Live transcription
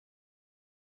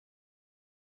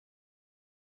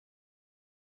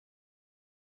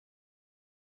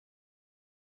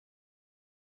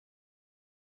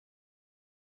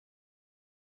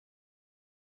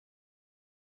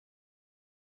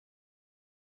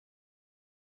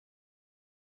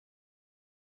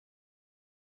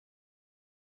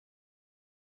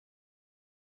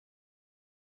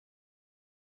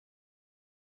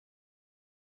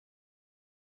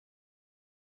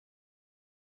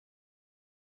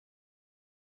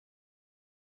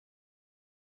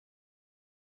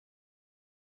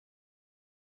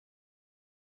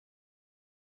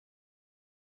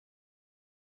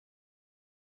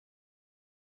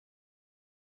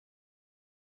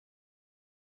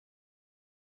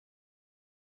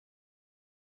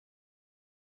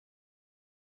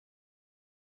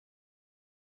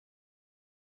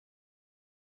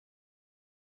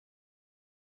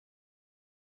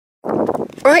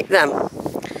Right then,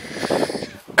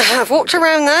 I've walked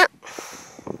around that.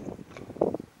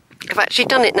 I've actually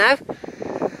done it now.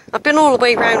 I've been all the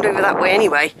way round over that way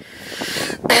anyway.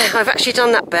 I've actually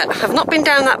done that bit. I've not been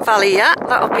down that valley yet.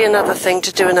 That'll be another thing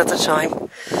to do another time.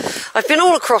 I've been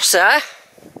all across there.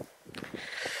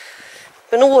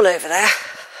 Been all over there.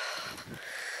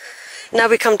 Now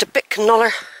we come to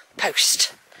Bicknoller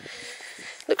Post.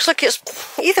 Looks like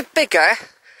it's either bigger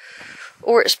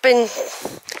or it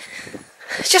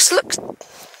just looks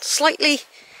slightly,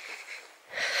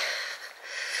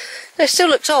 it still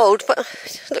looks old, but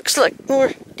it looks like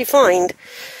more defined.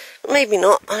 Maybe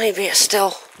not, maybe it's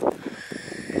still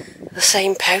the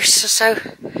same post. So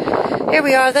here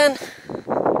we are then.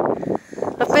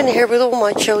 I've been here with all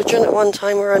my children at one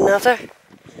time or another.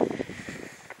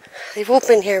 They've all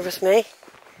been here with me.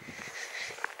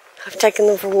 I've taken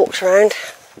them for walks around.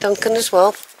 Duncan as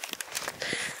well.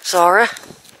 Zara.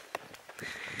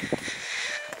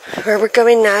 Where we're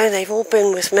going now, they've all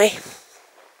been with me.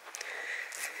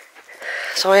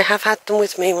 So I have had them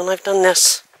with me when I've done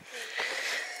this.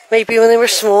 Maybe when they were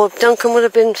small. Duncan would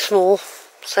have been small,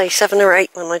 say 7 or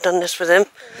 8 when I'd done this with him.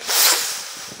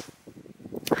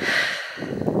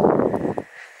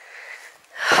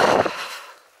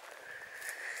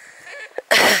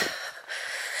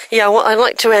 Yeah, well, I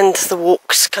like to end the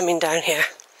walks coming down here.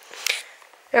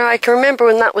 I can remember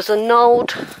when that was a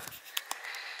gnarled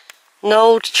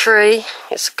tree.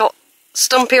 It's got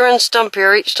stumpier and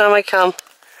stumpier each time I come.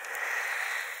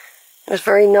 It was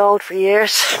very gnarled for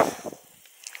years.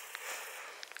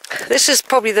 This is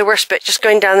probably the worst bit, just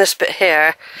going down this bit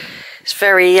here. It's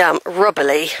very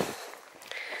rubbly.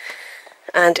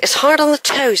 And it's hard on the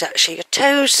toes actually. Your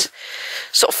toes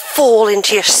sort of fall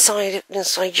into your side,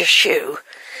 inside your shoe,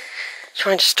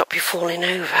 trying to stop you falling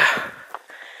over.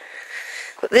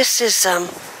 But this is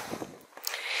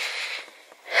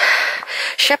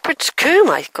Shepherd's Combe.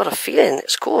 I've got a feeling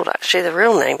it's called actually, the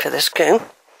real name for this combe.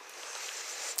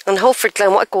 And Holford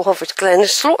Glen, what I call Holford Glen,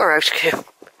 is Slaughterhouse Combe.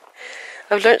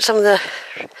 I've learnt some of the,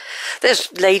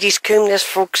 there's Ladies' Combe, there's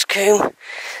Frog's Combe,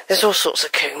 there's all sorts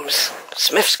of combs.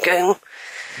 Smith's Combe,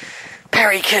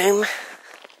 Perry Combe.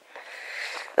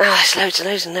 There's loads and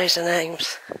loads and loads of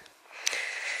names.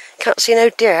 Can't see no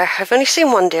deer. I've only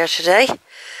seen one deer today.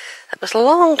 That was a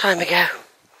long time ago.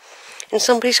 In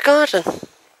somebody's garden.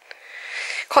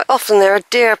 Quite often there are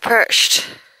deer perched.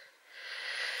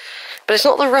 But it's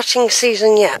not the rutting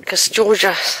season yet, because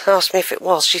Georgia asked me if it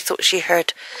was. She thought she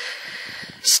heard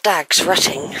stags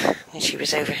rutting when she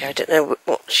was over here. I don't know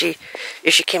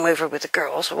if she came over with the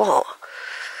girls or what.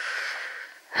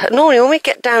 Normally when we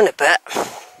get down a bit,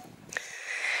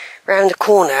 round the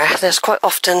corner, there's quite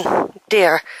often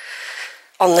deer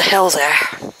on the hill there.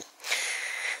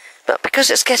 But because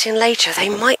it's getting later, they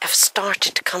might have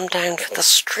started to come down for the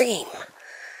stream.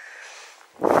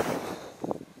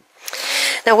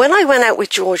 Now when I went out with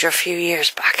Georgia a few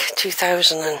years back,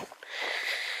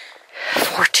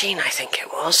 2014 I think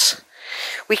it was,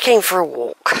 we came for a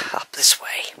walk up this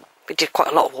way. We did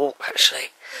quite a lot of walk actually.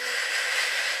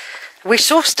 We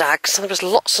saw stags, and there was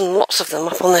lots and lots of them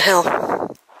up on the hill.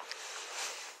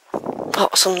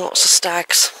 Lots and lots of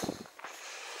stags.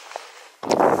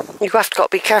 You have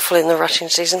got to be careful in the rutting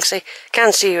season because they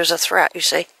can see you as a threat, you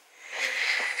see.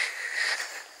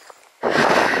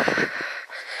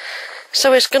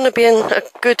 So it's going to be a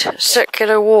good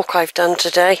circular walk I've done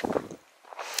today.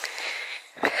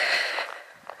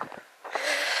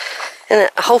 In a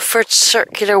Holford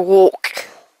circular walk.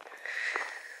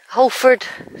 Holford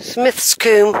Smith's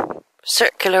Combe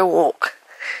circular walk.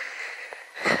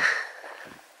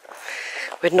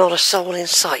 With not a soul in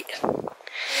sight.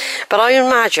 But I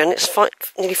imagine, it's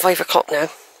nearly 5 o'clock now,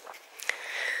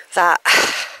 that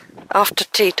after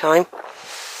tea time,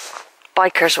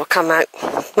 bikers will come out,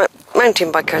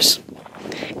 mountain bikers,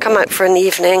 come out for an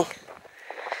evening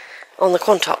on the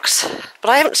Quantocks. But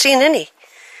I haven't seen any.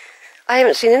 I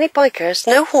haven't seen any bikers,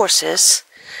 no horses.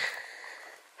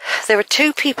 There were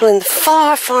 2 people in the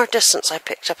far, far distance I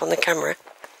picked up on the camera,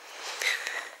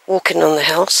 walking on the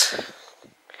hills.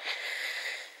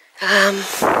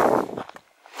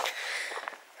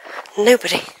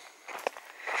 Nobody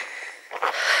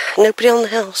on the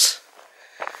hills.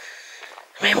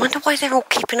 I mean, I wonder why they're all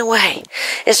keeping away.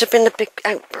 Has there been a big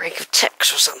outbreak of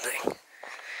ticks or something?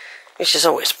 Which is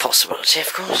always a possibility,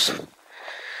 of course.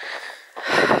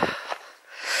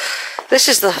 This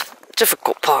is the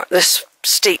difficult part, this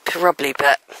steep, rubbly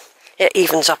bit. It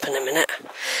evens up in a minute.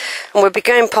 And we'll be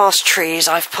going past trees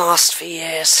I've passed for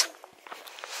years.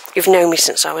 You've known me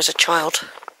since I was a child.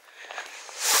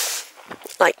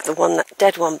 Like the one, that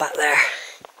dead one back there.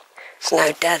 It's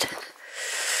now dead.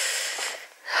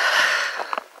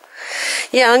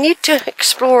 Yeah, I need to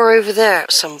explore over there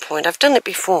at some point. I've done it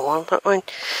before.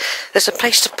 There's a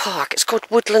place to park. It's called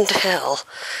Woodland Hill.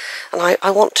 And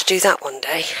I want to do that one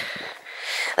day.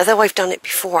 Although I've done it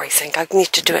before, I think. I need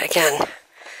to do it again.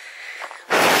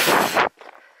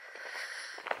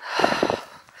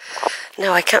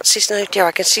 No, I can't see no deer.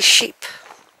 I can see sheep.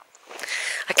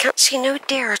 I can't see no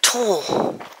deer at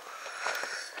all.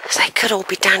 They could all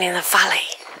be down in the valley.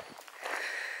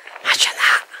 Imagine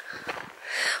that.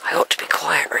 I ought to be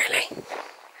quiet, really.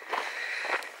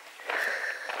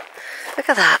 Look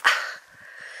at that.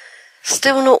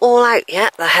 Still not all out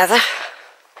yet, the heather.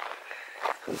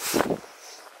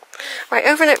 Right,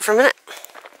 over and out for a minute.